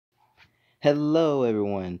Hello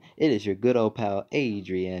everyone, it is your good old pal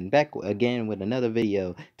Adrian back again with another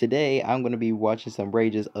video. Today I'm going to be watching some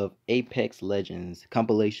rages of Apex Legends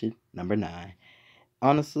compilation number 9.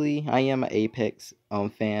 Honestly, I am an Apex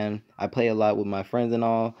fan. I play a lot with my friends and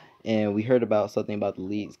all, and we heard about something about the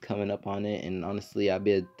leagues coming up on it, and honestly I've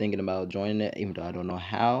been thinking about joining it even though I don't know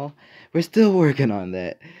how. We're still working on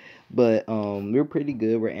that. But we're pretty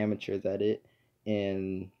good. We're amateurs at it,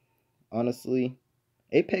 and honestly,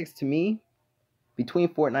 Apex to me, between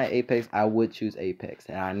Fortnite and Apex, I would choose Apex.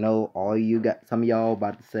 And I know all you got, some of y'all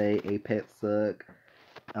about to say Apex suck.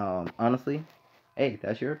 Honestly, hey,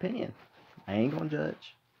 that's your opinion. I ain't gonna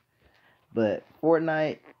judge. But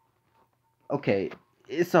Fortnite, okay,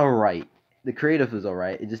 it's alright. The creative is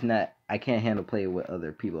alright. It's just not, I can't handle playing with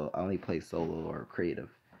other people. I only play solo or creative.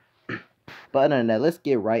 But other than that, let's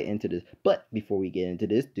get right into this. But before we get into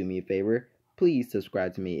this, do me a favor. Please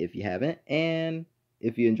subscribe to me if you haven't. And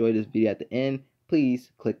if you enjoyed this video at the end,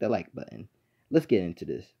 please click the like button. Let's get into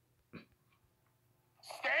this. Stay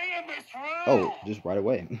in this room. Oh, just right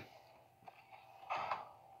away.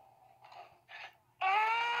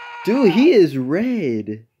 Dude, he is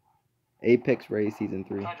red. Apex Raid Season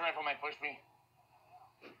 3. Charge rifle might push me.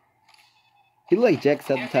 He look like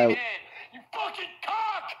Jacksepticeye. You fucking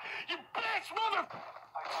cock! You bitch, mother.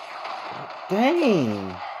 Dang.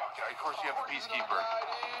 Okay, of course you have the peacekeeper.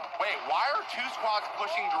 Wait, why are two squads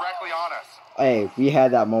pushing directly on us? Hey, we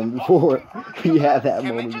had that moment before. We had that Can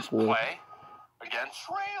moment they just before. play again?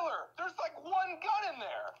 Trailer. There's like one gun in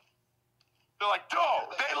there. They're like,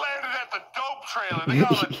 dope. They landed at the dope trailer. They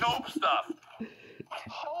got all the dope stuff.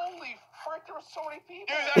 Holy frick, there were so many people.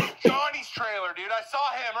 Dude, that's Johnny's trailer, dude. I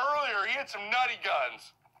saw him earlier. He had some nutty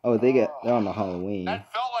guns. Oh, they're on the Halloween.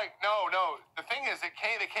 That felt like, no. The thing is, they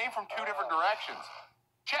came from two different directions.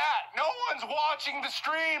 Chat, no one's watching the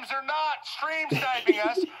streams. They're not stream sniping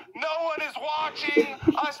us. No one is watching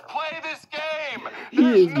us play this game.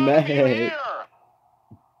 He is There's none of you mad. here.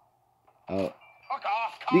 Oh. Fuck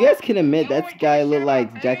off, You guys can admit that guy looked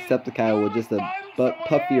like Jacksepticeye with just a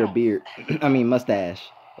puffier beard. I mean mustache.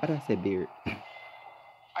 Why did I say beard?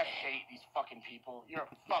 I hate these fucking people. You're a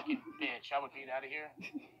fucking bitch. I would get out of here.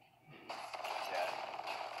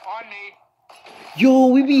 On me. Yo,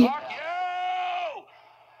 we be Fuck you!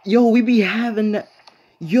 having that.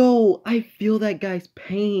 Yo, I feel that guy's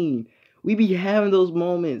pain. We be having those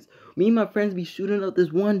moments. Me and my friends be shooting up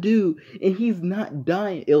this one dude, and he's not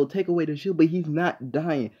dying. It'll take away the shield, but he's not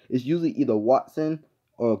dying. It's usually either Watson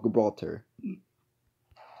or Gibraltar.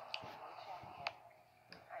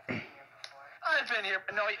 I've been here.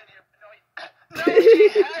 No,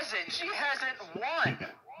 she hasn't. She hasn't won.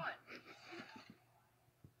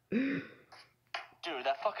 Dude,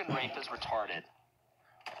 that fucking rape is retarded.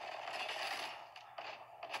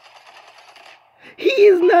 He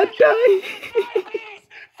is not dying. Please!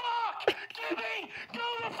 Fuck! Get me! Go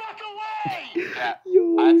the fuck away! Yeah,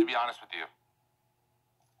 Yo. I have to be honest with you.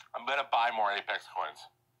 I'm gonna buy more Apex coins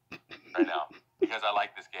right now because I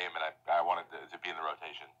like this game and I want it to be in the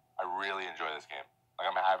rotation. I really enjoy this game. Like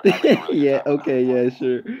I'm having a really good Yeah, time with okay, it. yeah,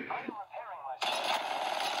 sure.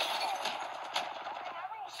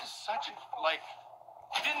 This is such a like.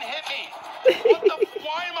 You didn't hit me. What the?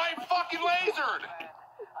 Why am I fucking lasered?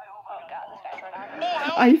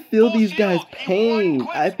 I feel these guys' pain.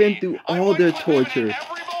 I've been through all their torture. Every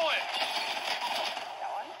bullet.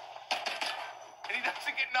 And he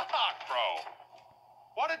doesn't get knocked, bro.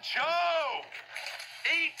 What a joke.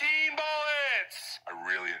 18 bullets. I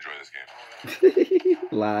really enjoy this game.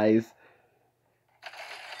 Lies.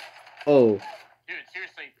 Oh, Dude,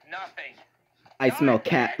 seriously, nothing. I smell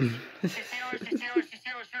cat. She's stealing, shoot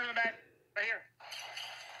her in the back. Right here.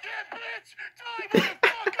 Yeah, bitch! Die,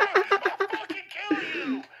 motherfucker! I'll fucking kill you!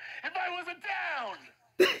 If I wasn't down!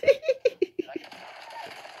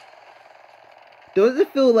 Does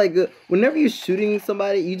it feel like whenever you're shooting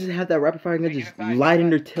somebody, you just have that rapid fire gun just lighting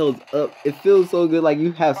their tails up? It feels so good, like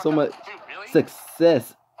you have so much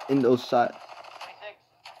success in those shots.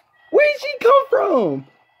 Where did she come from?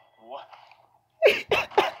 What?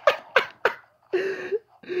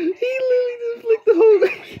 He literally just flicked the whole.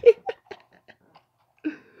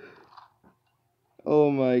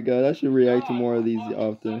 Oh my god, I should react to more of these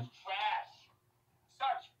often.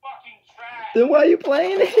 Such fucking trash! Then why are you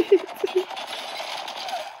playing it?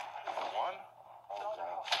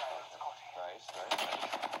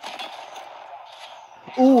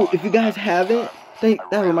 Ooh, if you guys haven't,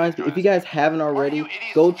 that reminds me, if you guys haven't already,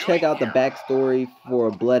 go check out the backstory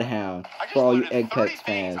for Bloodhound for all you Apex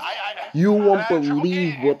fans. You won't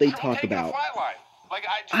believe what they talk about.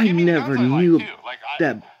 I never knew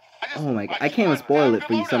that Oh my god, I can't even spoil it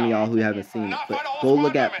for you, some of y'all who haven't seen it, but go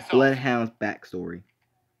look at Bloodhound's backstory.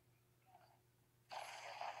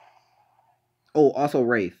 Oh, also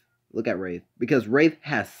Wraith. Look at Wraith. Because Wraith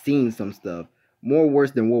has seen some stuff. More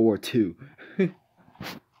worse than World War II.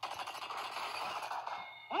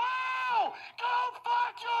 Wow! Go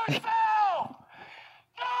fuck yourself!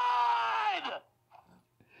 God!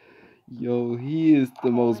 Yo, he is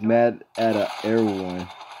the most mad at everyone.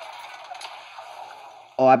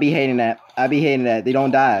 Oh, I be hating that. I be hating that. They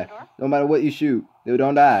don't die. No matter what you shoot, they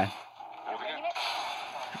don't die.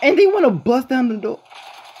 And they want to bust down the door.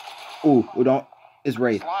 Ooh, we don't. It's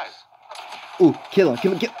Wraith. Ooh, kill him.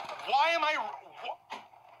 Kill him. Kill him. Why am I...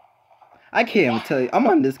 I can't even tell you. I'm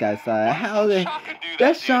on this guy's side. How they...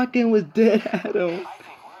 That shotgun was dead at him.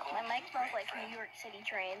 My mic smells like New York City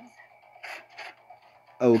trains.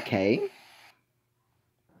 Okay.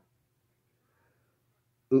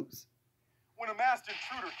 Oops. When a masked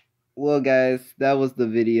intruder... Well, guys, that was the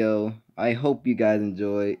video. I hope you guys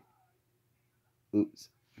enjoyed. Oops.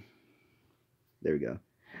 There we go.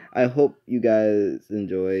 I hope you guys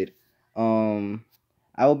enjoyed. I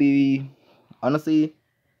will be... Honestly,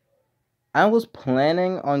 I was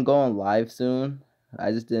planning on going live soon.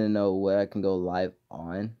 I just didn't know where I can go live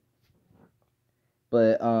on.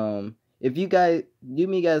 But if you guys do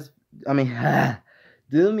me a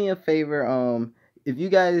favor, if you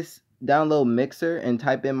guys download Mixer and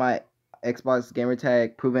type in my Xbox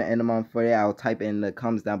gamertag proven end of month 40, I'll type in the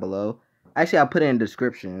comments down below. Actually, I'll put it in the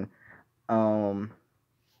description.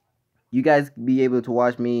 You guys be able to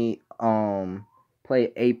watch me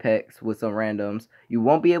play Apex with some randoms. You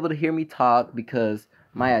won't be able to hear me talk because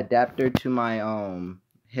my adapter to my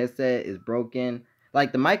headset is broken.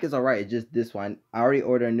 Like, the mic is alright, it's just this one. I already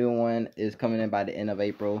ordered a new one. It's coming in by the end of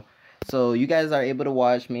April. So you guys are able to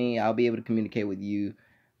watch me. I'll be able to communicate with you.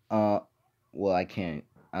 Well, I can't.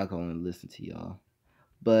 I can only listen to y'all.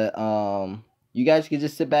 But you guys can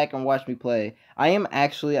just sit back and watch me play. I am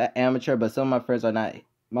actually an amateur, but some of my friends are not.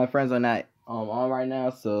 My friends are not on right now,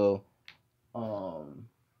 so oh,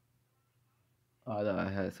 I thought I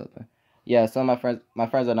had something. Yeah, some of my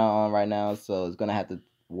friends are not on right now, so it's gonna have to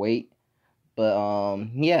wait. But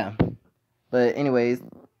yeah. But anyways,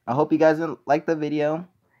 I hope you guys like the video,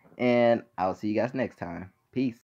 and I'll see you guys next time. Peace.